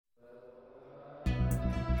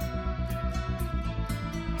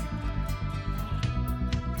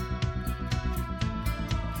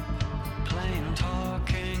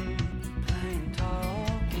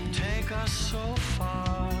so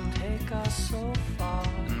far, take us so far.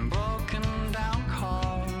 Broken down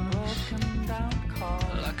car,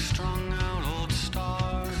 like strung out old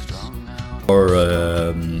stars. Or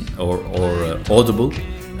audible.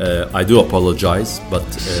 I do apologize, but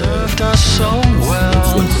Served us so well.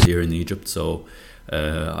 it's winter here in Egypt, so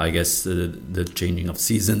I guess the changing of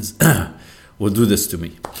seasons will do this to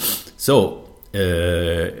me. So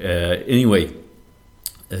anyway,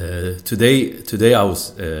 today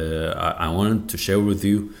I wanted to share with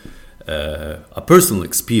you a personal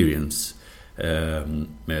experience,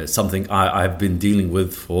 something I've been dealing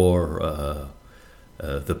with for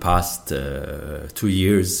the past 2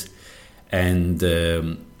 years, and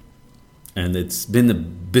it's been a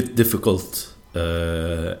bit difficult,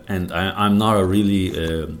 and I'm not a really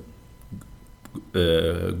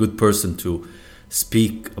good person to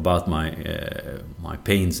speak about my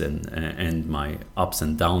pains and my ups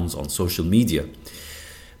and downs on social media.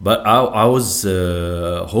 But I was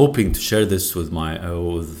hoping to share this with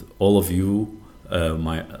with all of you,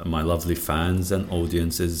 my lovely fans and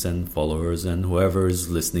audiences and followers and whoever is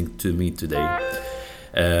listening to me today.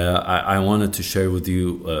 I wanted to share with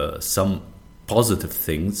you some positive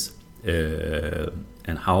things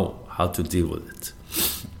and how to deal with it,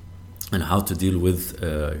 and how to deal with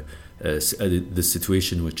the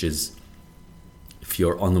situation, which is, if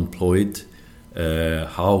you're unemployed,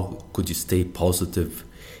 how could you stay positive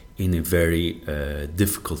in a very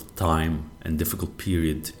difficult time and difficult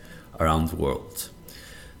period around the world?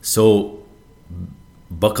 So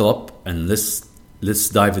buckle up and let's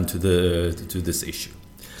dive into this issue.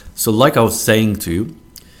 So, like I was saying to you,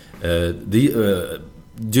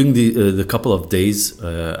 during the couple of days,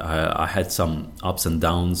 I had some ups and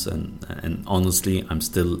downs, and honestly, I'm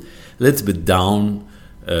still a little bit down,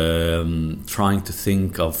 trying to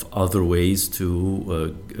think of other ways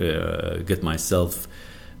to get myself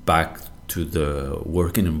back to the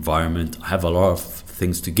working environment. I have a lot of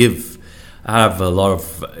things to give. I have a lot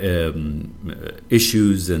of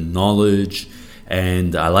issues and knowledge,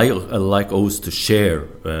 and I like always to share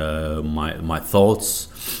my thoughts,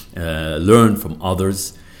 learn from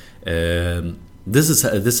others.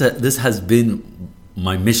 This has been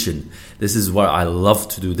my mission. This is what I love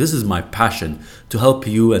to do. This is my passion, to help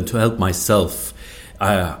you and to help myself.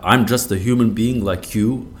 I'm just a human being like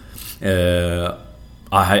you.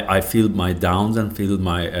 I feel my downs and feel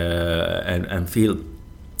my and feel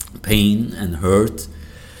pain and hurt.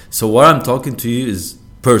 So what I'm talking to you is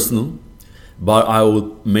personal, but I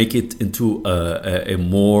will make it into a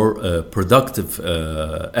more productive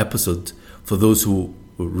episode for those who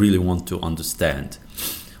really want to understand.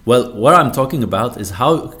 Well, what I'm talking about is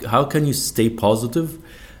how can you stay positive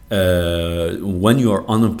when you are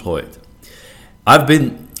unemployed. I've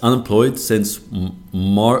been unemployed since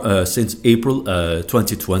April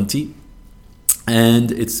 2020,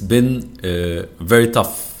 and it's been very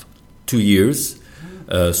tough 2 years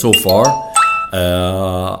so far.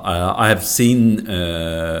 I have seen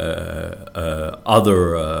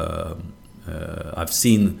I've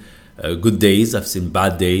seen good days, I've seen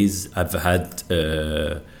bad days, I've had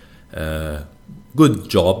good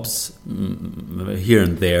jobs here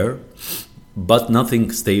and there, but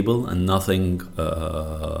nothing stable and nothing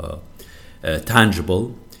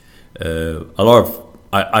tangible.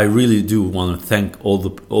 I really do want to thank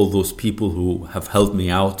all those people who have helped me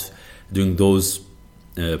out during those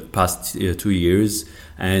past 2 years,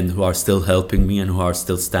 and who are still helping me and who are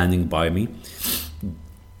still standing by me.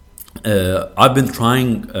 I've been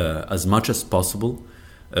trying as much as possible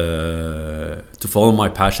to follow my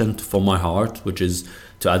passion, to follow my heart, which is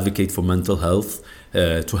to advocate for mental health,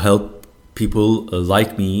 to help people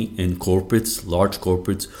like me in corporates, large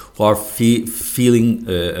corporates, who are feeling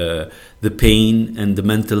the pain and the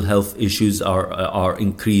mental health issues are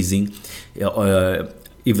increasing.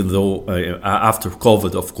 Even though after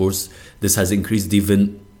COVID, of course, this has increased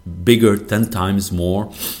even bigger, 10 times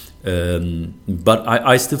more. But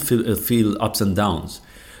I still feel ups and downs.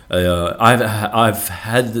 I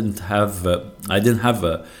didn't have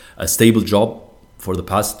a stable job for the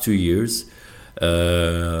past 2 years.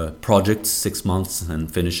 Projects 6 months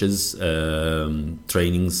and finishes.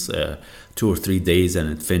 Trainings 2 or 3 days and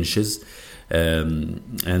it finishes.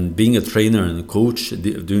 And being a trainer and a coach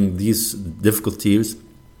during these difficult years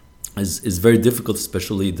is very difficult,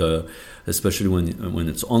 especially when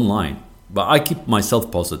it's online. But I keep myself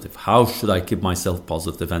positive. How should I keep myself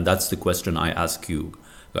positive? And that's the question I ask you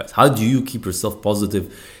guys. How do you keep yourself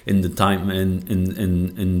positive in the time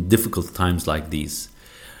in difficult times like these?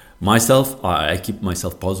 Myself, I keep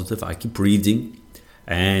myself positive. I keep reading,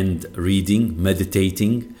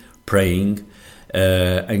 meditating, praying,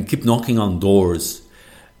 and keep knocking on doors.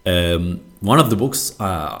 one of the books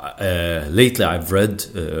lately I've read,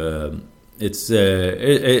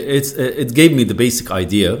 it gave me the basic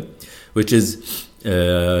idea, which is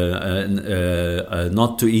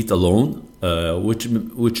not to eat alone,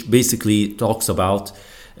 which basically talks about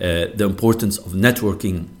the importance of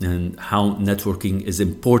networking and how networking is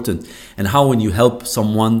important, and how when you help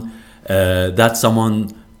someone, that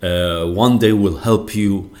someone one day will help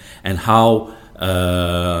you, and how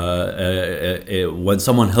when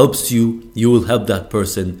someone helps you, you will help that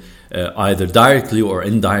person either directly or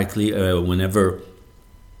indirectly. Whenever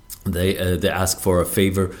they ask for a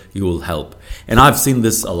favor, you will help. And I've seen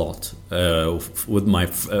this a lot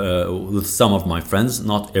with some of my friends.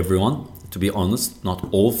 Not everyone, to be honest. Not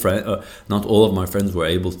all of my friends were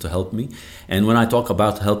able to help me. And when I talk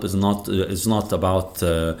about help, it's not about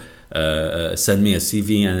send me a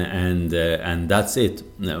CV and that's it.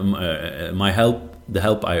 The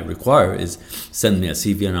help I require is send me a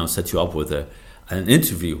CV and I'll set you up with an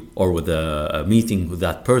interview or with a meeting with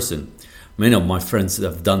that person. Many of my friends that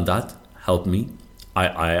have done that, helped me.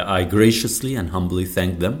 I graciously and humbly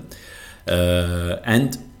thank them.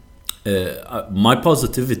 And my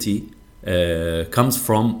positivity comes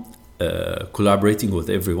from collaborating with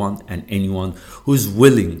everyone and anyone who's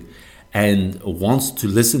willing and wants to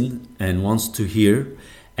listen and wants to hear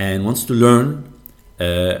and wants to learn.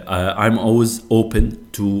 I'm always open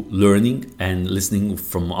to learning and listening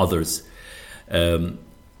from others.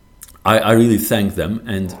 I really thank them,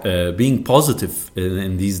 and being positive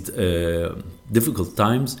in these difficult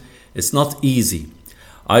times, it's not easy.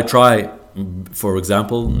 I try, for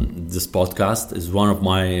example, this podcast is one of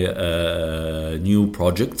my new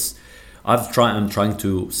projects. I'm trying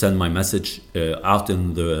to send my message out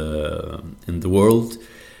in the world,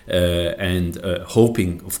 and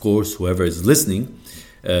hoping, of course, whoever is listening,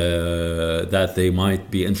 that they might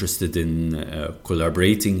be interested in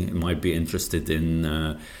collaborating, might be interested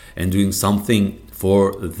in doing something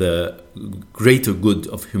for the greater good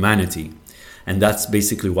of humanity. And that's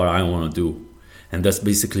basically what I want to do. And that's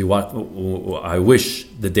basically what I wish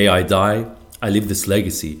the day I die, I leave this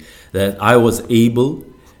legacy, that I was able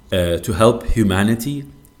to help humanity,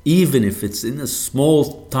 even if it's in a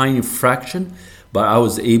small, tiny fraction, but I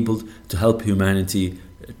was able to help humanity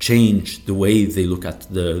change the way they look at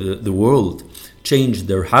the world, change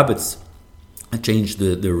their habits, change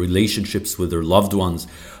their relationships with their loved ones,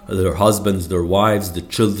 their husbands, their wives, the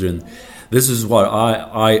children. This is what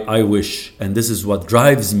I wish, and this is what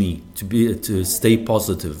drives me to stay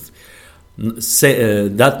positive.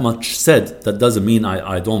 That much said, that doesn't mean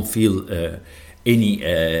I don't feel any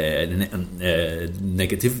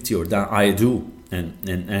negativity or that. I do,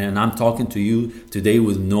 and I'm talking to you today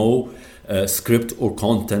with no script or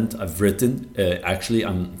content I've written. Actually,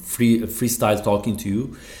 I'm freestyle talking to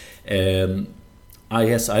you.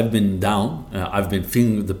 Yes, I've been down. I've been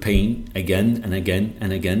feeling the pain again and again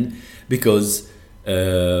and again, because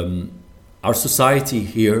our society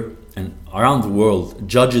here and around the world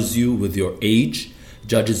judges you with your age,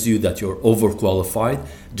 judges you that you're overqualified,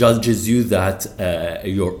 judges you that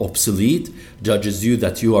you're obsolete, judges you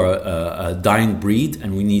that you are a dying breed,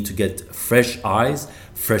 and we need to get fresh eyes,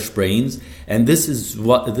 fresh brains. And this is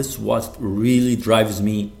what really drives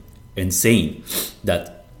me insane,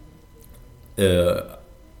 that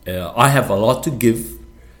I have a lot to give,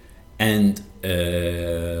 and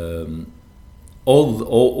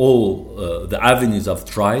all the avenues I've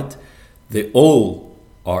tried, they all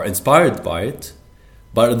are inspired by it,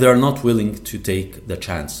 but they're not willing to take the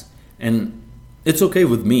chance. And it's okay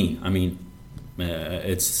with me. I mean,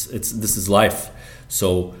 this is life.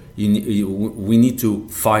 So we need to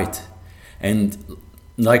fight. And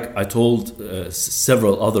like I told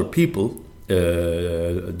several other people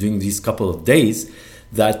during these couple of days,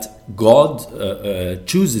 that God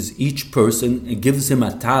chooses each person and gives him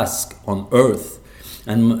a task on earth.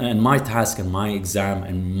 And my task and my exam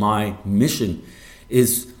and my mission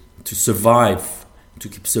is to survive, to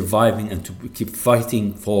keep surviving, and to keep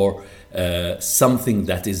fighting for something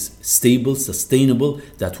that is stable, sustainable,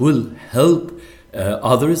 that will help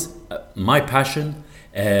others, my passion,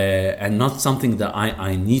 and not something that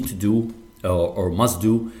I need to do or must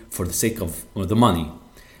do for the sake of the money.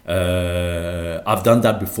 I've done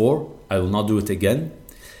that before. I will not do it again.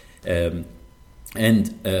 And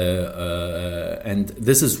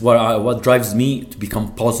this is what drives me to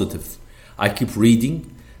become positive. I keep reading,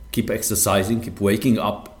 keep exercising, keep waking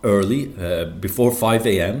up early, before 5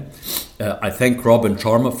 a.m. I thank Robin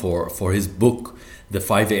Sharma for his book, The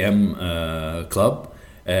 5 a.m. Club.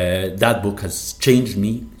 That book has changed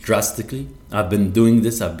me drastically. I've been doing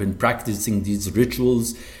this. I've been practicing these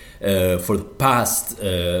rituals for the past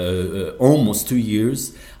almost 2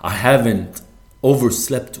 years. I haven't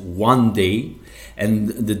overslept one day. And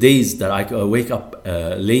the days that I wake up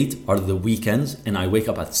late are the weekends, and I wake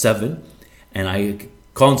up at 7, and I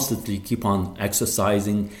constantly keep on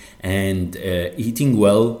exercising and eating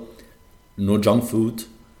well, no junk food,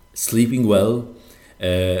 sleeping well.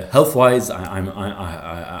 Health-wise, I'm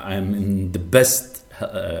in the best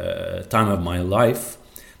time of my life.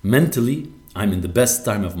 Mentally, I'm in the best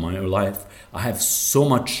time of my life. I have so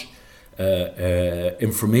much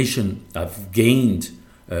information I've gained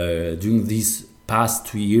during these past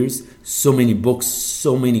 2 years. So many books,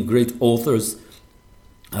 so many great authors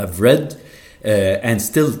I've read, and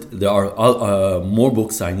still there are more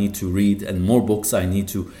books I need to read and more books I need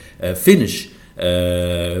to finish,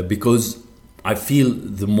 because I feel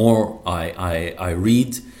the more I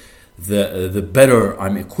read, the better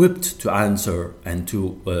I'm equipped to answer and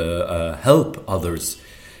to help others.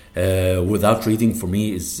 Without reading, for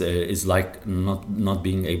me, is like not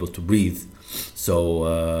being able to breathe.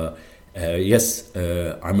 So yes,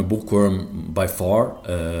 I'm a bookworm by far.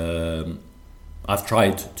 I've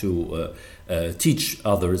tried to teach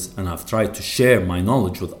others, and I've tried to share my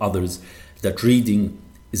knowledge with others, that reading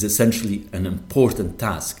is essentially an important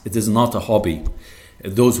task. It is not a hobby.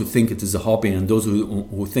 Those who think it is a hobby, and those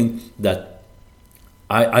who think that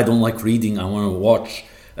I don't like reading, I want to watch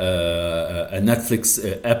a Netflix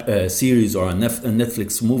series or a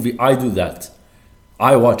Netflix movie, I do that.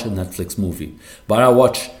 I watch a Netflix movie, but I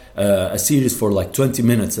watch a series for like 20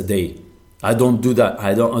 minutes a day. I don't do that.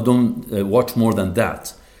 I don't watch more than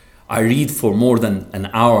that. I read for more than an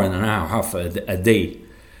hour and a half a day.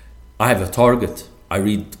 I have a target. I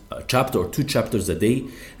read a chapter or 2 chapters a day,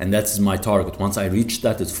 and that's my target. Once I reach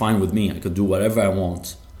that, it's fine with me. I can do whatever I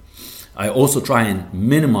want. I also try and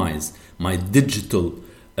minimize my digital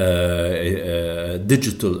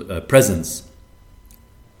presence,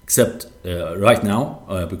 except right now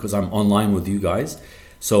because I'm online with you guys.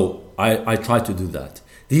 So I try to do that.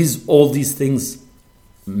 All these things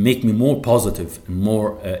make me more positive and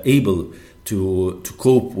more able to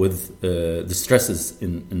cope with the stresses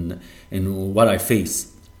in what I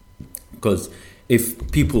face. Because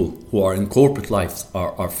if people who are in corporate lives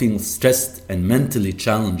are feeling stressed and mentally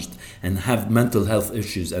challenged and have mental health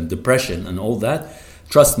issues and depression and all that,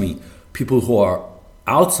 trust me, people who are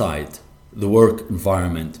outside the work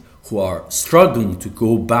environment, who are struggling to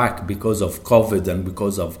go back because of COVID and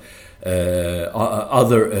because of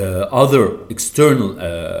other external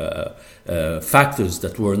factors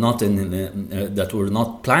that were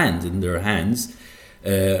not planned in their hands,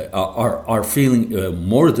 are feeling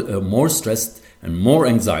more stressed and more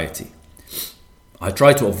anxiety. I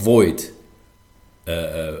try to avoid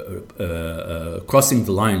crossing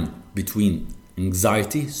the line between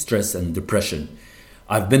anxiety, stress, and depression.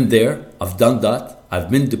 I've been there. I've done that. I've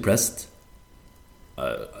been depressed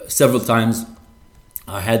several times.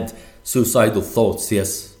 I had suicidal thoughts.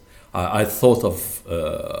 Yes, I thought of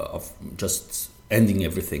just ending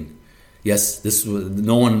everything. Yes,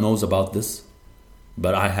 no one knows about this,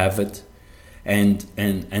 but I have it, and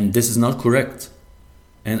this is not correct.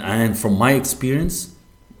 And from my experience,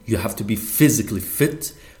 you have to be physically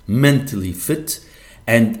fit, mentally fit,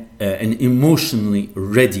 and emotionally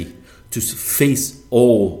ready to face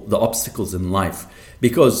all the obstacles in life.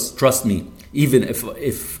 Because trust me, even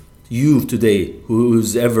if you today,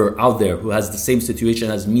 who's ever out there, who has the same situation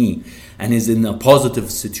as me and is in a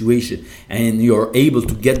positive situation, and you're able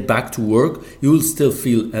to get back to work, you will still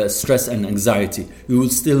feel stress and anxiety. You will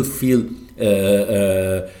still feel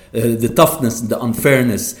the toughness, the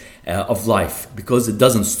unfairness of life, because it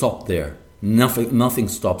doesn't stop there. Nothing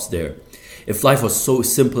stops there. If life was so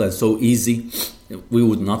simple and so easy, we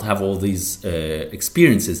would not have all these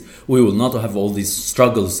experiences. We would not have all these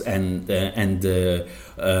struggles and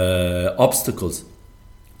obstacles.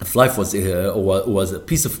 If life was a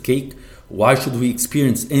piece of cake, why should we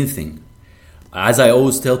experience anything? As I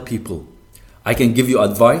always tell people, I can give you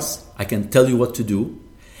advice, I can tell you what to do,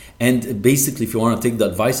 and basically, if you want to take the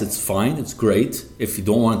advice, it's fine, it's great. If you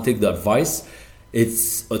don't want to take the advice,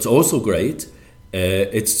 it's also great.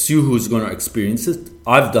 It's you who's going to experience it.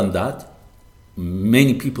 I've done that.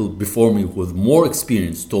 Many people before me with more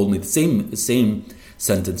experience told me the same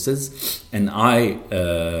sentences, and I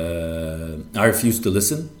refused to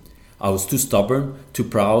listen. I was too stubborn, too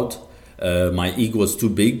proud. My ego was too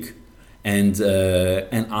big, and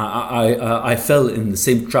I fell in the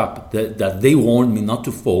same trap that they warned me not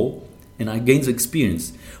to fall. And I gained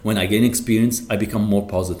experience. When I gain experience, I become more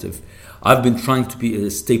positive. I've been trying to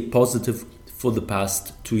stay positive for the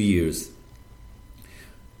past 2 years,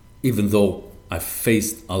 even though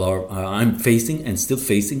I'm facing and still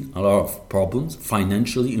facing a lot of problems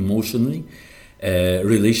financially, emotionally,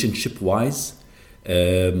 relationship wise.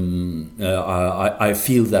 I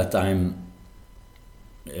feel that I'm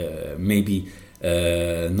maybe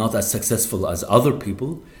not as successful as other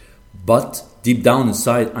people, but deep down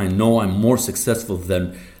inside, I know I'm more successful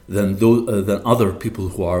than other people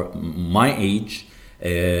who are my age,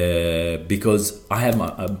 because I have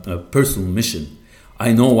a personal mission.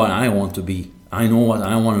 I know what I want to be. I know what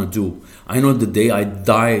I want to do. I know the day I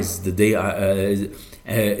die is the day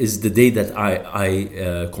that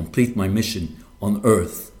I complete my mission on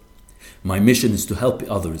earth. My mission is to help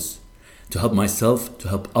others, to help myself, to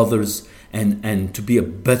help others, and to be a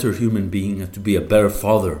better human being, to be a better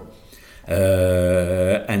father,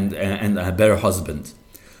 and a better husband.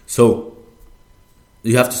 So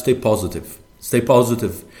you have to stay positive. Stay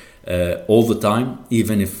positive all the time,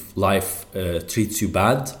 even if life treats you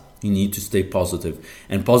bad. You need to stay positive.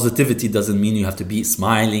 And positivity doesn't mean you have to be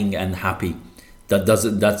smiling and happy.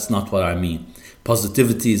 That's not what I mean.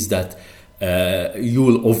 Positivity is that you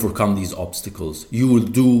will overcome these obstacles. You will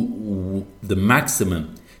do the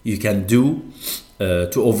maximum you can do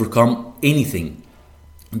to overcome anything.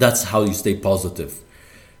 That's how you stay positive.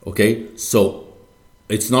 Okay? So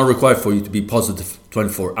it's not required for you to be positive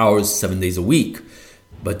 24 hours, 7 days a week,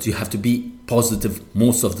 but you have to be positive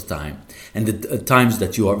most of the time. And the times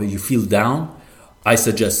that you feel down, I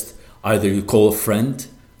suggest either you call a friend,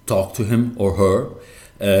 talk to him or her,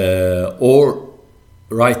 or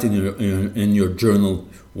write in your journal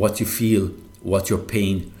what you feel, what your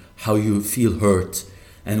pain, how you feel hurt,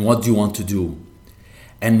 and what do you want to do.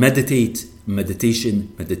 And meditation.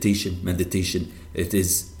 It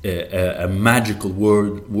is a magical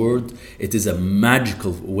word. It is a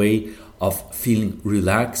magical way of feeling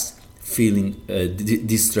relaxed, feeling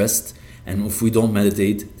distressed. And if we don't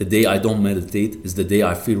meditate, the day I don't meditate is the day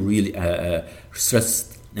I feel really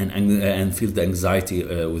stressed and feel the anxiety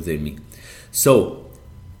within me. So,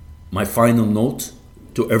 my final note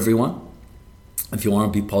to everyone, if you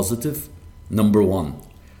want to be positive, number 1,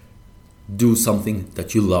 do something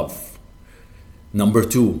that you love. Number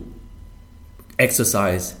 2,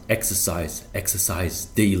 exercise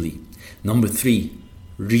daily. Number 3,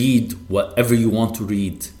 read whatever you want to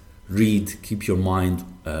read. Keep your mind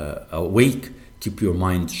awake, keep your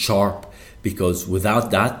mind sharp, because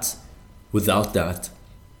without that,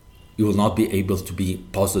 you will not be able to be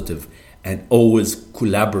positive. And always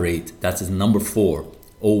collaborate. That is number 4.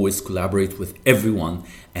 Always collaborate with everyone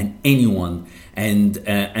and anyone, and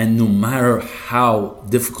no matter how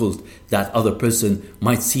difficult that other person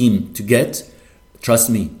might seem to get,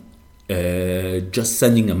 trust me, just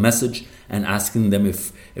sending a message and asking them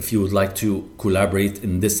if you would like to collaborate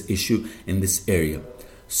in this issue, in this area.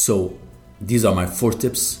 So these are my 4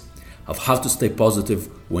 tips of how to stay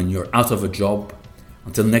positive when you're out of a job.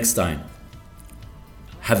 Until next time,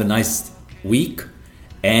 have a nice week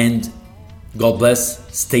and God bless,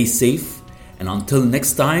 stay safe, and until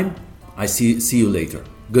next time, I see you later.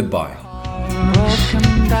 Goodbye.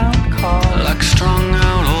 Broken down cars like strong